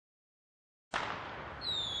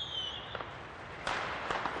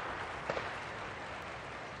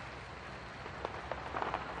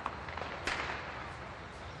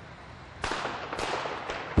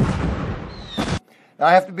Now,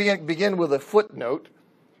 I have to begin with a footnote,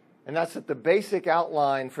 and that's that the basic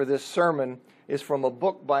outline for this sermon is from a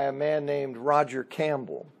book by a man named Roger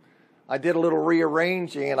Campbell. I did a little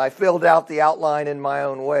rearranging, and I filled out the outline in my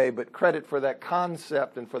own way, but credit for that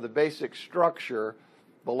concept and for the basic structure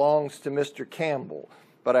belongs to Mr. Campbell.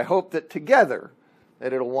 But I hope that together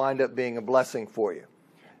that it'll wind up being a blessing for you.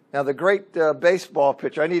 Now, the great baseball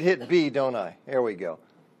pitcher, I need to hit B, don't I? There we go.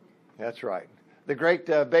 That's right. The great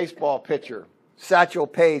baseball pitcher, Satchel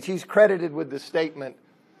Paige, he's credited with the statement,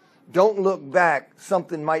 "Don't look back,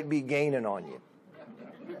 something might be gaining on you."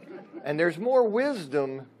 And there's more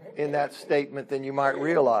wisdom in that statement than you might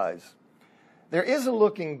realize. There is a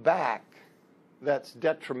looking back that's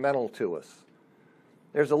detrimental to us.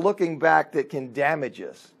 There's a looking back that can damage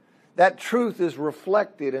us. That truth is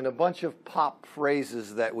reflected in a bunch of pop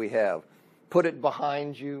phrases that we have. Put it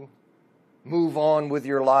behind you. Move on with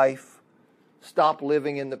your life. Stop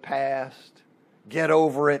living in the past. Get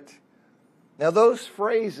over it. Now, those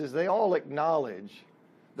phrases, they all acknowledge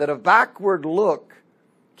that a backward look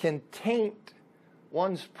can taint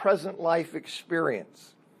one's present life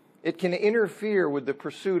experience. It can interfere with the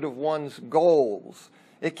pursuit of one's goals.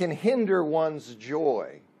 It can hinder one's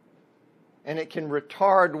joy. And it can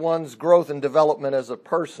retard one's growth and development as a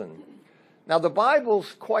person. Now, the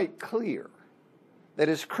Bible's quite clear that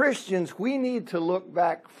as Christians, we need to look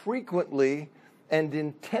back frequently and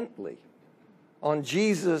intently on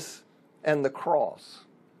Jesus and the cross.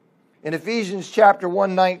 In Ephesians chapter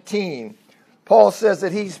 1:19, Paul says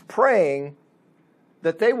that he's praying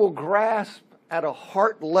that they will grasp at a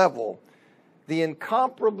heart level the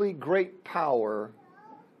incomparably great power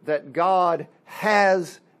that God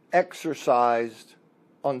has exercised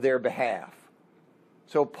on their behalf.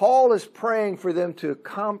 So Paul is praying for them to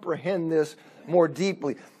comprehend this more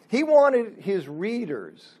deeply. He wanted his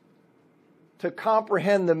readers to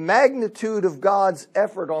comprehend the magnitude of God's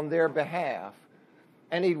effort on their behalf.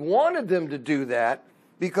 And he wanted them to do that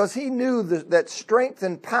because he knew that strength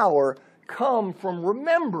and power come from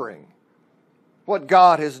remembering what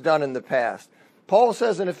God has done in the past. Paul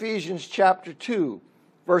says in Ephesians chapter 2,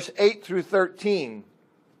 verse 8 through 13,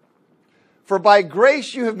 "For by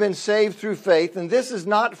grace you have been saved through faith, and this is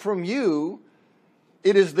not from you.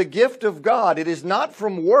 It is the gift of God. It is not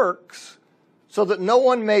from works, so that no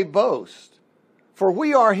one may boast. For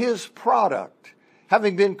we are his product,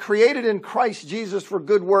 having been created in Christ Jesus for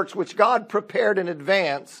good works, which God prepared in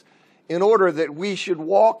advance in order that we should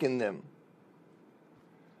walk in them.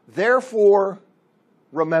 Therefore,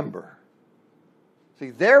 remember."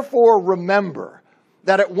 See, therefore remember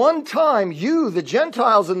that at one time you, the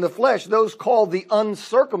Gentiles in the flesh, those called the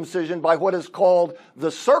uncircumcision by what is called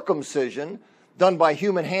the circumcision, done by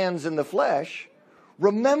human hands in the flesh,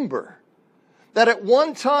 remember that at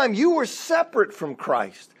one time you were separate from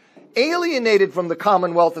Christ, alienated from the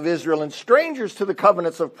commonwealth of Israel and strangers to the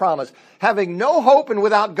covenants of promise, having no hope and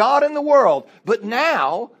without God in the world. But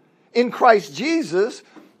now, in Christ Jesus,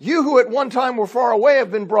 you who at one time were far away have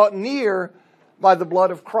been brought near by the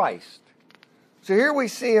blood of Christ. So here we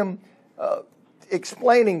see him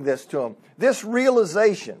explaining this to them. This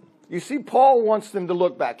realization. You see, Paul wants them to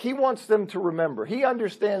look back. He wants them to remember. He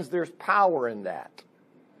understands there's power in that.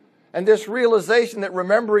 And this realization that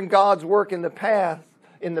remembering God's work in the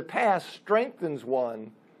past strengthens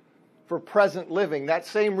one for present living. That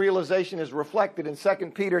same realization is reflected in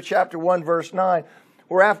 2 Peter chapter 1, verse 9,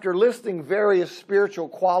 where after listing various spiritual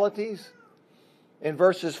qualities, in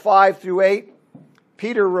verses 5 through 8,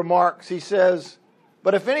 Peter remarks, he says,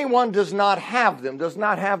 "But if anyone does not have them, does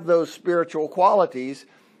not have those spiritual qualities,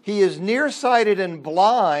 he is nearsighted and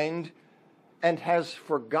blind and has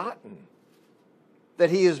forgotten that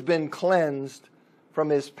he has been cleansed from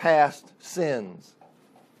his past sins."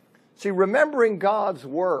 See, remembering God's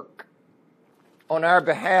work on our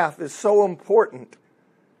behalf is so important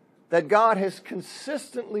that God has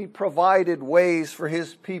consistently provided ways for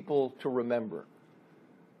his people to remember.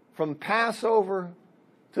 From Passover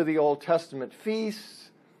to the Old Testament feasts,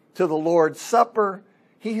 to the Lord's Supper,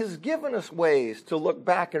 he has given us ways to look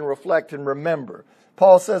back and reflect and remember.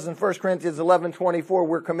 Paul says in 1 Corinthians 11:24,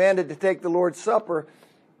 we're commanded to take the Lord's Supper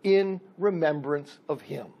in remembrance of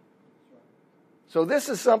him. So this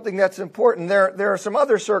is something that's important. There are some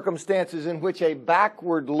other circumstances in which a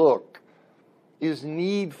backward look is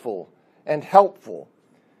needful and helpful.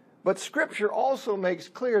 But Scripture also makes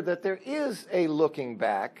clear that there is a looking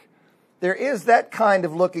back. There is that kind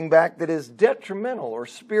of looking back that is detrimental or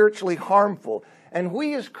spiritually harmful. And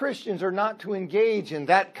we as Christians are not to engage in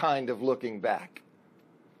that kind of looking back.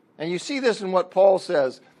 And you see this in what Paul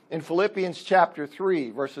says in Philippians chapter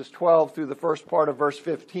 3, verses 12 through the first part of verse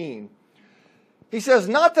 15. He says,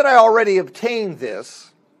 not that I already obtained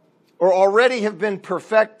this, or already have been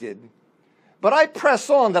perfected, but I press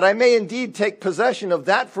on that I may indeed take possession of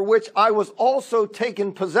that for which I was also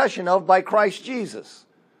taken possession of by Christ Jesus.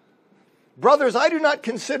 Brothers, I do not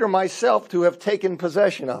consider myself to have taken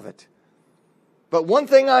possession of it. But one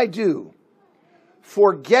thing I do,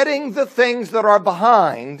 forgetting the things that are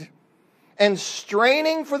behind and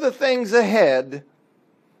straining for the things ahead,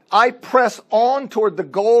 I press on toward the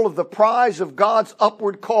goal of the prize of God's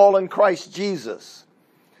upward call in Christ Jesus.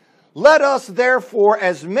 Let us therefore,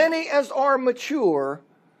 as many as are mature,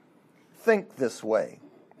 think this way.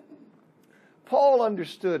 Paul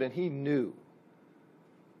understood and he knew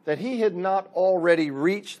that he had not already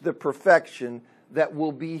reached the perfection that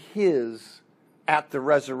will be his at the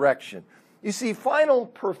resurrection. You see, final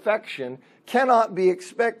perfection cannot be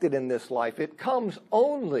expected in this life. It comes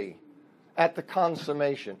only at the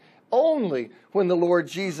consummation, only when the Lord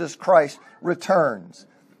Jesus Christ returns.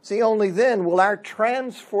 See, only then will our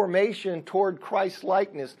transformation toward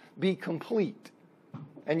Christ-likeness be complete.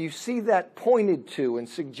 And you see that pointed to and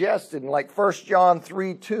suggested in like 1 John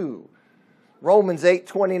 3:2, Romans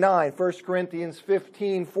 8:29, 1 Corinthians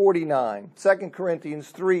 15:49, 2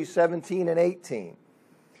 Corinthians 3:17 and 18.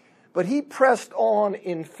 But he pressed on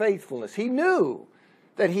in faithfulness. He knew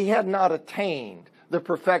that he had not attained the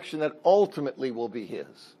perfection that ultimately will be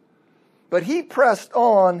his. But he pressed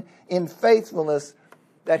on in faithfulness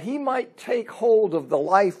that he might take hold of the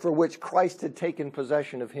life for which Christ had taken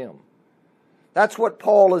possession of him. That's what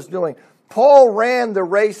Paul is doing. Paul ran the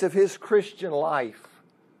race of his Christian life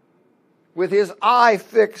with his eye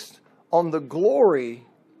fixed on the glory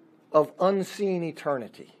of unseen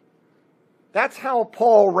eternity. That's how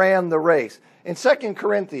Paul ran the race. In 2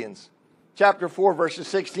 Corinthians chapter 4, verses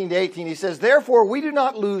 16 to 18, he says, therefore we do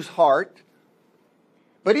not lose heart,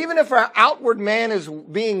 but even if our outward man is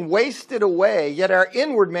being wasted away, yet our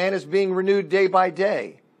inward man is being renewed day by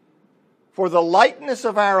day. For the lightness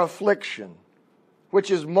of our affliction,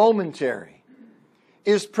 which is momentary,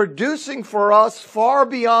 is producing for us far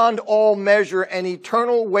beyond all measure an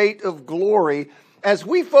eternal weight of glory, as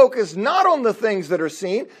we focus not on the things that are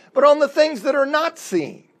seen, but on the things that are not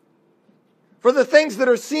seen. For the things that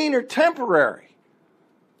are seen are temporary,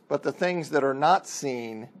 but the things that are not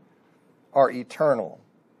seen are eternal.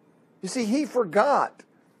 You see, he forgot.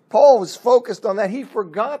 Paul was focused on that. He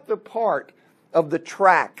forgot the part of the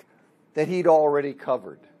track that he'd already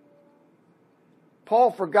covered. Paul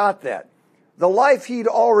forgot that. The life he'd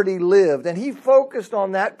already lived, and he focused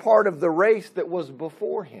on that part of the race that was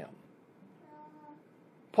before him.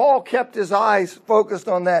 Paul kept his eyes focused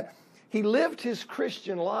on that. He lived his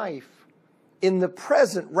Christian life in the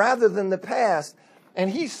present rather than the past. And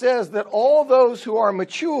he says that all those who are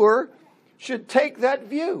mature should take that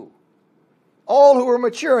view. All who are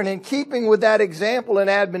mature, and in keeping with that example and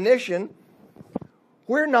admonition,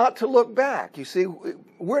 we're not to look back. You see,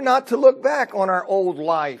 we're not to look back on our old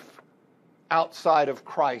life outside of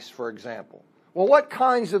Christ, for example. Well, what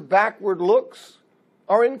kinds of backward looks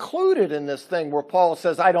are included in this thing where Paul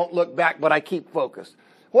says, I don't look back, but I keep focused?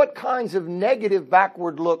 What kinds of negative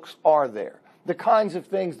backward looks are there? The kinds of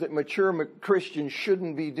things that mature Christians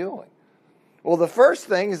shouldn't be doing. Well, the first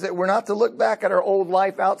thing is that we're not to look back at our old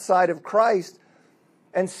life outside of Christ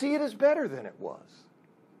and see it as better than it was.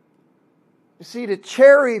 You see, to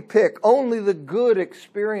cherry pick only the good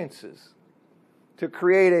experiences to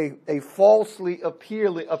create a falsely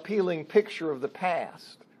appealing picture of the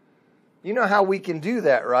past. You know how we can do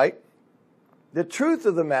that, right? The truth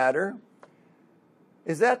of the matter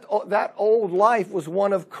is that that old life was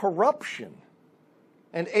one of corruption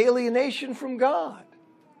and alienation from God.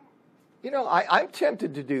 You know, I'm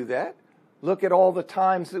tempted to do that. Look at all the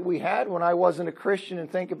times that we had when I wasn't a Christian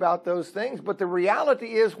and think about those things. But the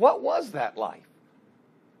reality is, what was that life?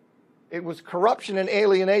 It was corruption and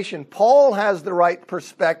alienation. Paul has the right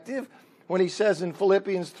perspective when he says in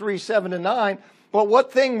Philippians 3:7-9, but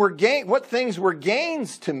what things were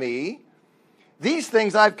gains to me, these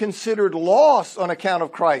things I've considered loss on account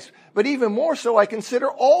of Christ. But even more so, I consider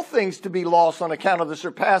all things to be loss on account of the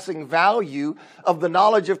surpassing value of the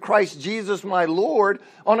knowledge of Christ Jesus my Lord,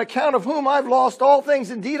 on account of whom I've lost all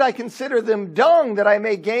things. Indeed, I consider them dung, that I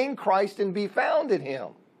may gain Christ and be found in him.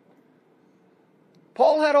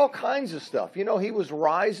 Paul had all kinds of stuff. You know, he was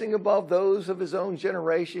rising above those of his own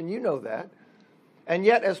generation. You know that. And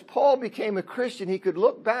yet, as Paul became a Christian, he could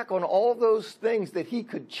look back on all those things that he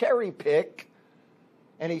could cherry pick,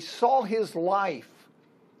 and he saw his life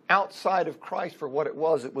outside of Christ for what it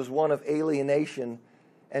was. It was one of alienation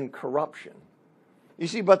and corruption. You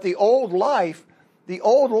see, but the old life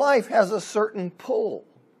has a certain pull.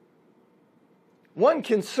 one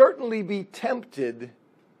can certainly be tempted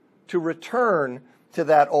to return to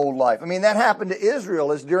that old life. I mean, that happened to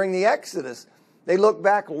Israel as during the Exodus. They looked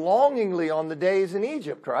back longingly on the days in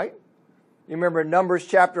Egypt, right? You remember Numbers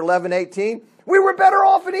chapter 11, 18? We were better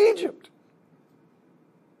off in Egypt.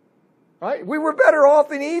 Right? We were better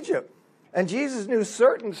off in Egypt. And Jesus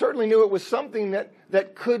certainly knew it was something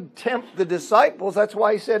that could tempt the disciples. That's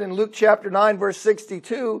why he said in Luke chapter 9, verse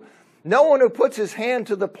 62, no one who puts his hand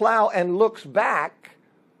to the plow and looks back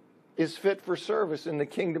is fit for service in the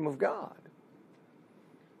kingdom of God.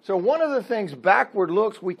 So one of the things backward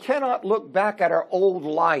looks, we cannot look back at our old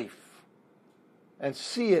life and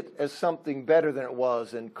see it as something better than it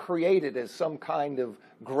was and create it as some kind of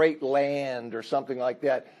great land or something like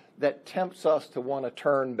that tempts us to want to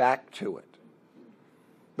turn back to it.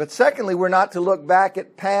 But secondly, we're not to look back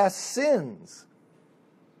at past sins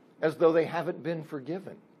as though they haven't been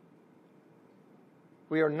forgiven.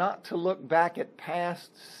 We are not to look back at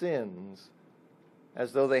past sins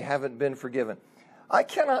as though they haven't been forgiven. I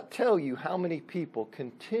cannot tell you how many people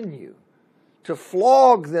continue to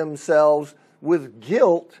flog themselves with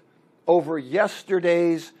guilt over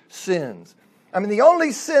yesterday's sins. I mean, the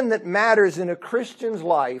only sin that matters in a Christian's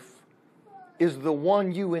life is the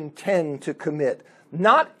one you intend to commit,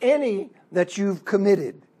 not any that you've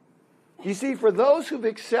committed. You see, for those who've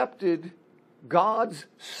accepted God's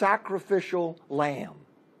sacrificial lamb,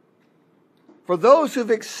 for those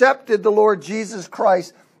who've accepted the Lord Jesus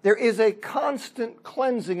Christ, there is a constant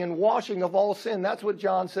cleansing and washing of all sin. That's what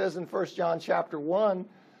John says in 1 John chapter 1,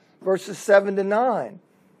 verses 7 to 9.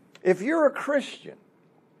 If you're a Christian,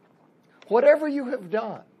 whatever you have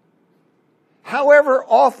done, however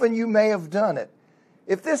often you may have done it,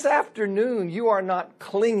 if this afternoon you are not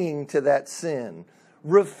clinging to that sin,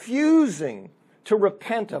 refusing to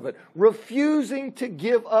repent of it, refusing to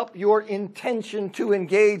give up your intention to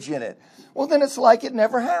engage in it, well, then it's like it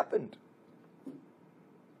never happened.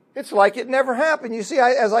 It's like it never happened. You see,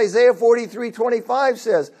 as Isaiah 43:25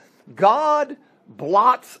 says, God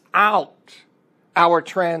blots out our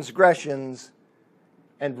transgressions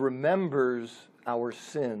and remembers our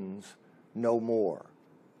sins no more.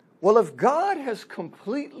 Well, if God has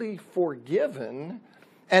completely forgiven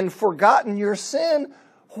and forgotten your sin,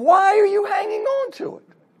 why are you hanging on to it?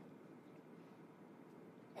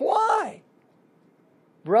 Why?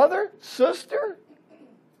 Brother, sister,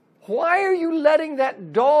 why are you letting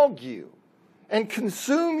that dog you and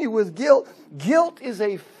consume you with guilt? Guilt is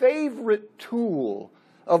a favorite tool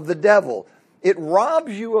of the devil. It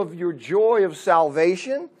robs you of your joy of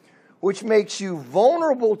salvation, which makes you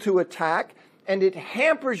vulnerable to attack, and it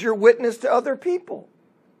hampers your witness to other people.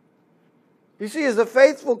 You see, as a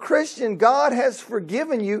faithful Christian, God has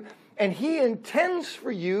forgiven you, and He intends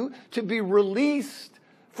for you to be released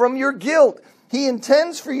from your guilt. He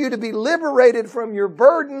intends for you to be liberated from your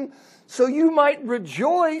burden so you might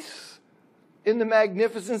rejoice in the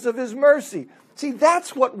magnificence of His mercy. See,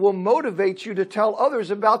 that's what will motivate you to tell others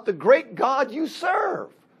about the great God you serve.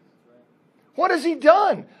 What has He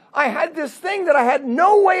done? I had this thing that I had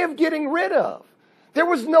no way of getting rid of. There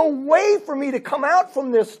was no way for me to come out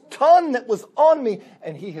from this ton that was on me,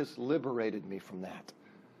 and He has liberated me from that.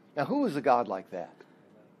 Now, who is a God like that?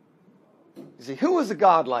 You see, who is a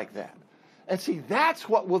God like that? And see, that's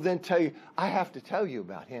what will then tell you, I have to tell you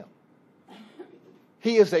about Him.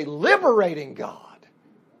 He is a liberating God.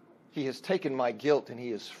 He has taken my guilt and He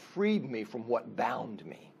has freed me from what bound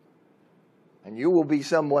me. And you will be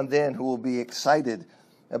someone then who will be excited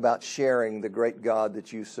about sharing the great God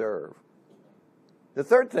that you serve. The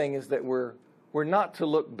third thing is that we're not to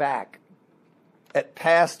look back at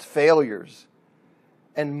past failures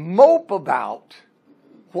and mope about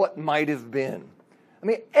what might have been. I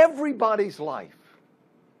mean, everybody's life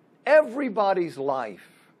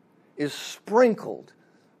is sprinkled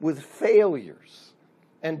with failures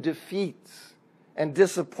and defeats and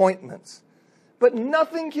disappointments. But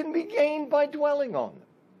nothing can be gained by dwelling on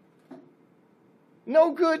them.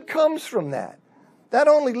 No good comes from that. That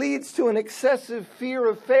only leads to an excessive fear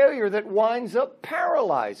of failure that winds up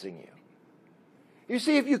paralyzing you. You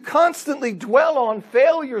see, if you constantly dwell on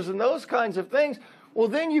failures and those kinds of things, well,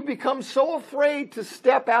 then you become so afraid to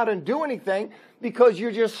step out and do anything because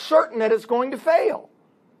you're just certain that it's going to fail.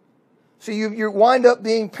 So you wind up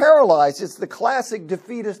being paralyzed. It's the classic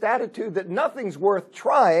defeatist attitude that nothing's worth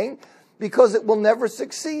trying because it will never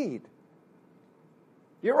succeed.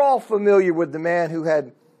 You're all familiar with the man who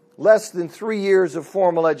had less than 3 years of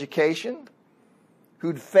formal education,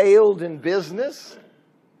 who'd failed in business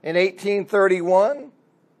in 1831,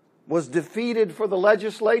 was defeated for the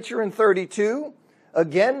legislature in 32,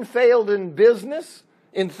 again failed in business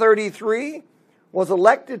in 33, was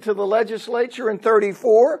elected to the legislature in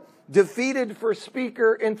 34, defeated for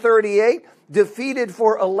speaker in 38, defeated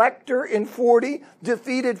for elector in 40,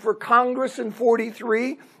 defeated for Congress in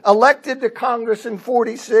 43, elected to Congress in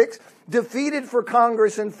 46, defeated for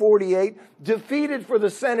Congress in 48, defeated for the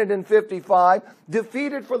Senate in 55,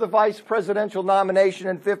 defeated for the vice presidential nomination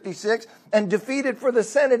in 56, and defeated for the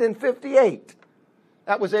Senate in 58.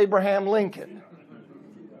 That was Abraham Lincoln.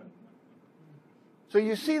 So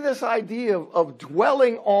you see this idea of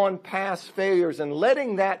dwelling on past failures and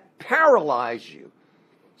letting that paralyze you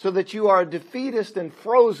so that you are a defeatist and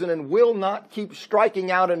frozen and will not keep striking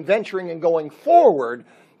out and venturing and going forward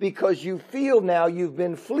because you feel now you've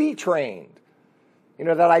been flea trained. You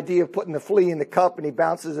know, that idea of putting the flea in the cup and he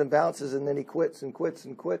bounces and bounces and then he quits and quits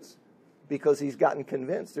and quits because he's gotten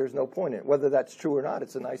convinced there's no point in it. Whether that's true or not,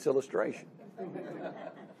 it's a nice illustration.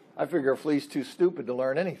 I figure a flea's too stupid to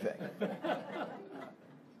learn anything.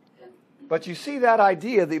 But you see that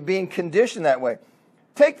idea, the being conditioned that way.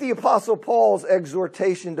 Take the Apostle Paul's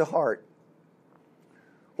exhortation to heart.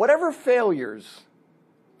 Whatever failures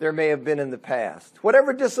there may have been in the past,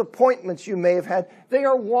 whatever disappointments you may have had, they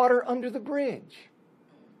are water under the bridge.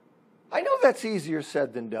 I know that's easier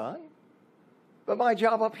said than done, but my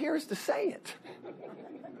job up here is to say it.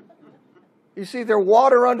 You see, they're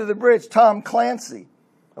water under the bridge. Tom Clancy,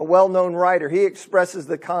 a well-known writer, he expresses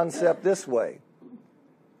the concept this way.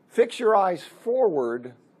 Fix your eyes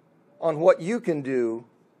forward on what you can do,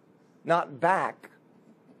 not back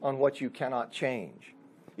on what you cannot change.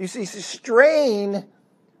 You see, strain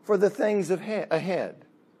for the things ahead.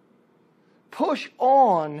 Push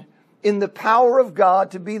on in the power of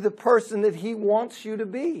God to be the person that He wants you to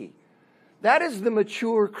be. That is the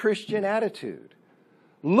mature Christian attitude.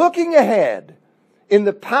 Looking ahead in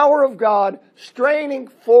the power of God, straining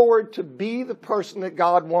forward to be the person that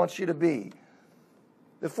God wants you to be.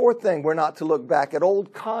 The fourth thing, we're not to look back at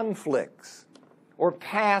old conflicts or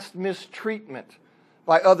past mistreatment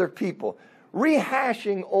by other people.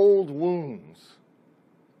 Rehashing old wounds.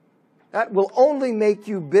 That will only make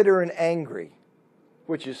you bitter and angry,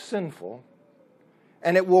 which is sinful.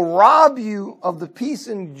 And it will rob you of the peace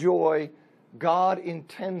and joy God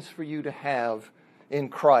intends for you to have in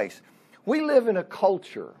Christ. We live in a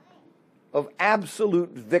culture of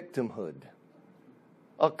absolute victimhood.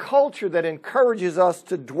 A culture that encourages us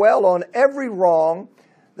to dwell on every wrong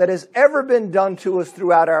that has ever been done to us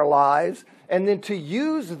throughout our lives, and then to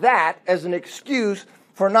use that as an excuse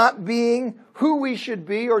for not being who we should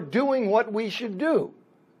be or doing what we should do.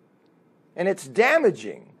 And it's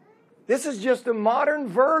damaging. This is just a modern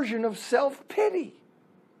version of self-pity.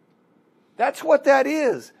 That's what that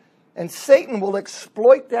is. And Satan will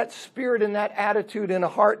exploit that spirit and that attitude in a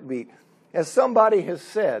heartbeat. As somebody has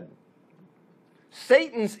said,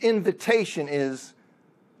 Satan's invitation is,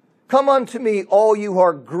 come unto me, all you who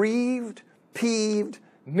are grieved, peeved,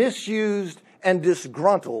 misused, and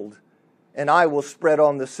disgruntled, and I will spread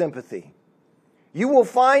on the sympathy. You will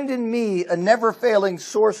find in me a never-failing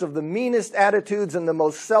source of the meanest attitudes and the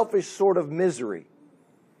most selfish sort of misery.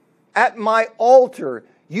 At my altar,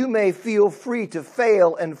 you may feel free to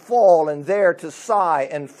fail and fall, and there to sigh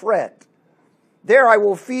and fret. There I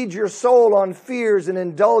will feed your soul on fears and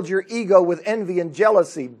indulge your ego with envy and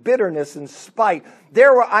jealousy, bitterness and spite.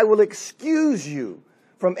 There I will excuse you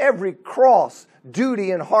from every cross, duty,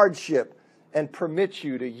 and hardship, and permit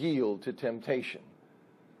you to yield to temptation.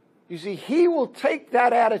 You see, he will take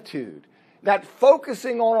that attitude, that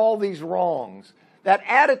focusing on all these wrongs, that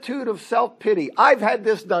attitude of self-pity. I've had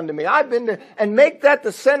this done to me. I've been to, and make that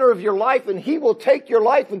the center of your life, and he will take your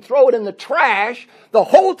life and throw it in the trash the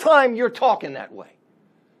whole time you're talking that way.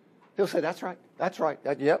 He'll say, that's right,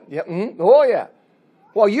 yep, oh yeah.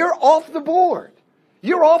 Well, you're off the board.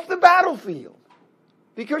 You're off the battlefield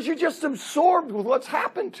because you're just absorbed with what's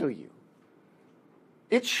happened to you.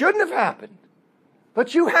 It shouldn't have happened,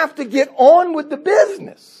 but you have to get on with the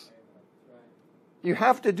business. You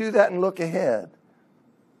have to do that and look ahead.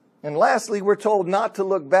 And lastly, we're told not to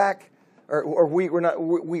look back, or we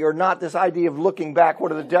are not, this idea of looking back,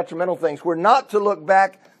 what are the detrimental things? We're not to look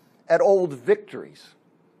back at old victories.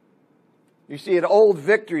 You see, at old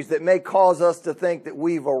victories that may cause us to think that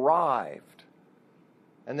we've arrived,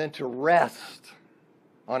 and then to rest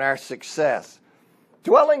on our success.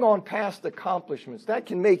 Dwelling on past accomplishments, that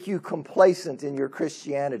can make you complacent in your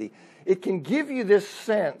Christianity. It can give you this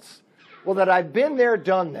sense, well, that I've been there,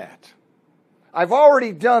 done that. I've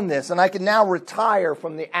already done this, and I can now retire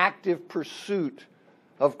from the active pursuit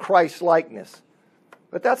of Christ-likeness.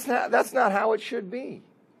 But that's not how it should be.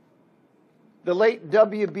 The late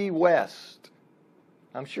W.B. West,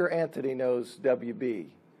 I'm sure Anthony knows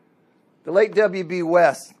W.B. The late W.B.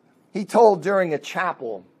 West He told during a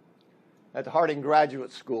chapel at the Harding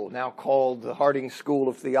Graduate School, now called the Harding School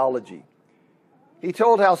of Theology, he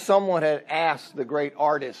told how someone had asked the great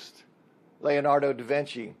artist, Leonardo da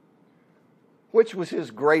Vinci, which was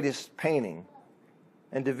his greatest painting.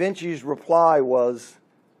 And da Vinci's reply was,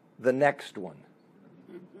 the next one.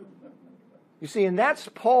 You see, and that's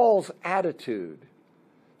Paul's attitude.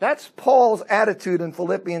 That's Paul's attitude in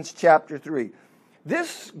Philippians chapter 3.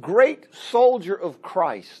 This great soldier of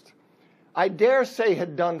Christ, I dare say,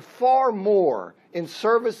 had done far more in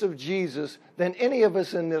service of Jesus than any of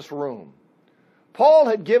us in this room. Paul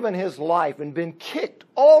had given his life and been kicked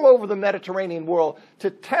all over the Mediterranean world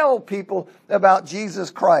to tell people about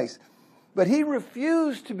Jesus Christ. But he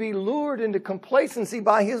refused to be lured into complacency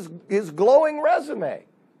by his glowing resume.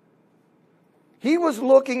 He was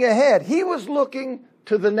looking ahead. He was looking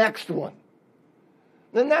to the next one.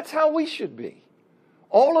 And that's how we should be.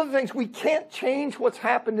 All of the things, we can't change what's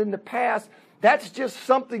happened in the past. That's just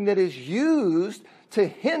something that is used to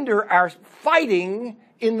hinder our fighting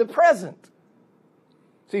in the present.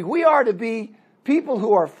 See, we are to be people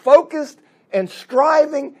who are focused and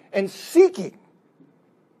striving and seeking,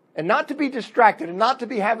 and not to be distracted and not to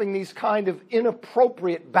be having these kind of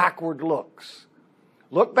inappropriate backward looks.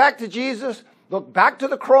 Look back to Jesus, look back to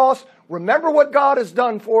the cross, remember what God has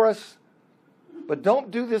done for us, but don't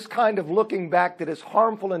do this kind of looking back that is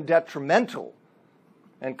harmful and detrimental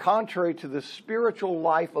and contrary to the spiritual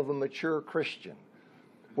life of a mature Christian.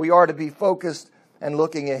 We are to be focused and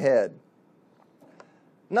looking ahead.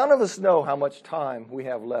 None of us know how much time we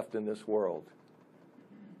have left in this world.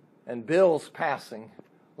 And Bill's passing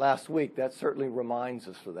last week, that certainly reminds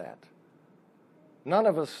us of that. None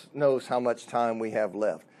of us knows how much time we have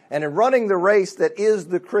left. And in running the race that is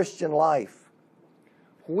the Christian life,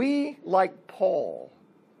 we, like Paul,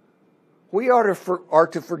 we are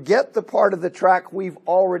to forget the part of the track we've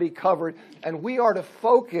already covered, and we are to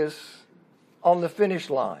focus on the finish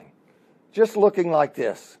line. Just looking like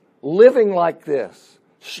this, living like this,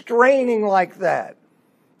 straining like that.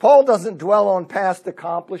 Paul doesn't dwell on past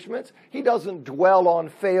accomplishments. He doesn't dwell on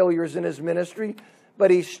failures in his ministry,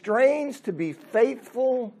 but he strains to be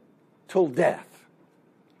faithful till death.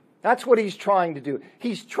 That's what he's trying to do.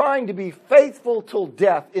 He's trying to be faithful till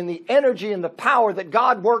death in the energy and the power that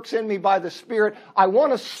God works in me by the Spirit. I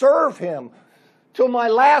want to serve him till my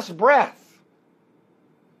last breath.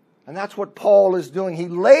 And that's what Paul is doing. He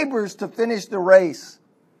labors to finish the race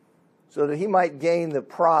so that he might gain the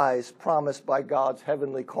prize promised by God's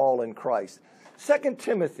heavenly call in Christ. 2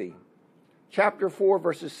 Timothy chapter 4,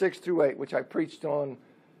 verses 6 through 8, which I preached on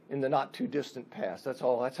in the not too distant past. That's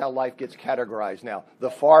all. That's how life gets categorized now.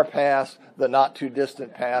 The far past, the not too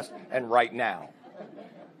distant past, and right now.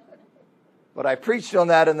 But I preached on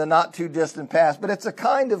that in the not too distant past. But it's a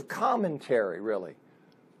kind of commentary, really,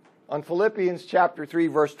 on Philippians chapter 3,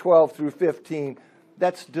 verse 12 through 15,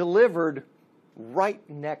 that's delivered right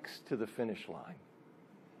next to the finish line.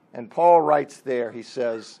 And Paul writes there, he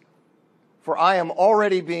says, "For I am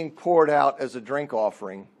already being poured out as a drink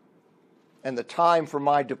offering, and the time for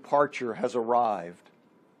my departure has arrived.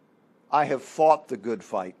 I have fought the good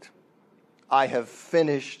fight. I have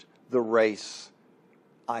finished the race.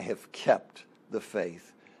 I have kept the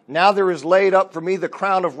faith. Now there is laid up for me the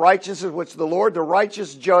crown of righteousness, which the Lord, the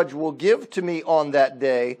righteous judge, will give to me on that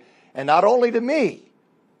day, and not only to me,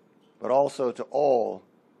 but also to all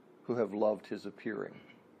who have loved his appearing."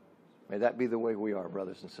 May that be the way we are,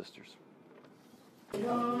 brothers and sisters.